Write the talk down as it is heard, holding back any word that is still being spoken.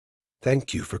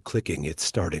Thank you for clicking It's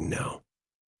Starting Now.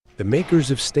 The makers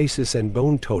of STASIS and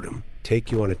Bone Totem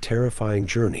take you on a terrifying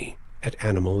journey at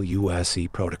Animal USE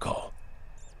Protocol.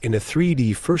 In a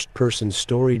 3D first-person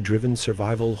story-driven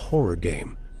survival horror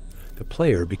game, the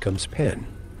player becomes Pen,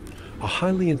 a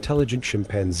highly intelligent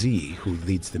chimpanzee who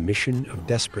leads the mission of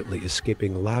desperately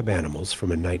escaping lab animals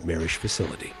from a nightmarish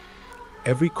facility.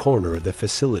 Every corner of the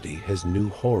facility has new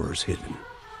horrors hidden.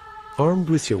 Armed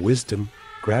with your wisdom,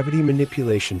 gravity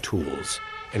manipulation tools,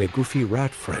 and a goofy rat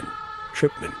friend,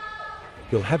 Tripman,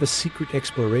 you'll have a secret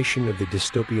exploration of the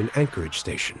dystopian Anchorage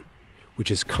station, which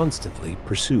is constantly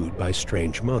pursued by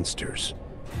strange monsters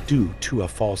due to a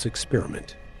false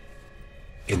experiment.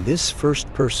 In this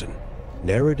first-person,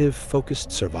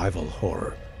 narrative-focused survival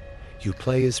horror, you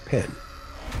play as Pen,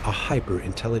 a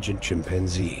hyper-intelligent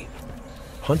chimpanzee.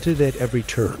 Hunted at every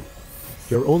turn,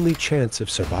 your only chance of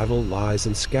survival lies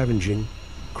in scavenging,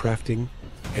 crafting,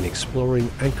 and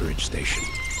exploring Anchorage Station.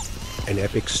 An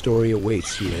epic story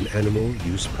awaits you in Animal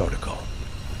Use Protocol.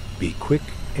 Be quick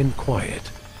and quiet.